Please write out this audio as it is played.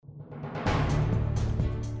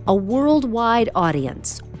A worldwide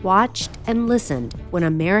audience watched and listened when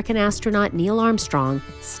American astronaut Neil Armstrong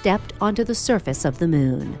stepped onto the surface of the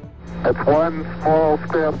moon. It's one small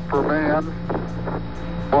step for man,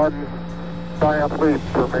 one giant leap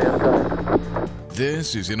for mankind.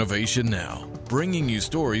 This is Innovation Now, bringing you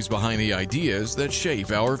stories behind the ideas that shape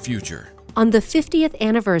our future. On the 50th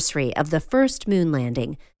anniversary of the first moon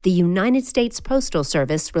landing, the United States Postal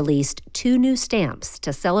Service released 2 new stamps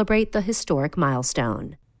to celebrate the historic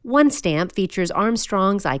milestone. One stamp features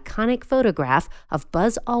Armstrong's iconic photograph of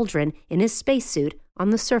Buzz Aldrin in his spacesuit on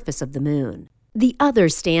the surface of the moon. The other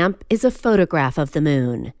stamp is a photograph of the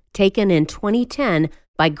moon, taken in 2010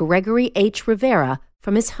 by Gregory H. Rivera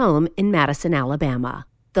from his home in Madison, Alabama.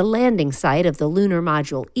 The landing site of the lunar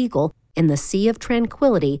module Eagle in the Sea of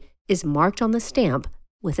Tranquility is marked on the stamp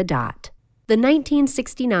with a dot. The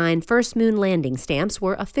 1969 first moon landing stamps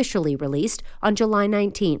were officially released on July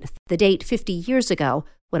 19th, the date 50 years ago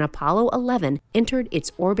when Apollo 11 entered its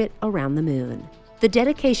orbit around the moon. The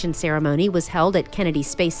dedication ceremony was held at Kennedy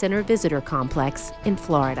Space Center Visitor Complex in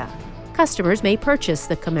Florida. Customers may purchase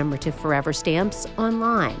the commemorative forever stamps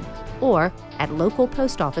online or at local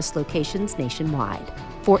post office locations nationwide.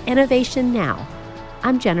 For Innovation Now,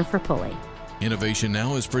 I'm Jennifer Pulley. Innovation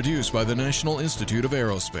Now is produced by the National Institute of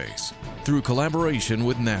Aerospace through collaboration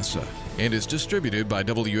with NASA and is distributed by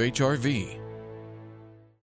WHRV.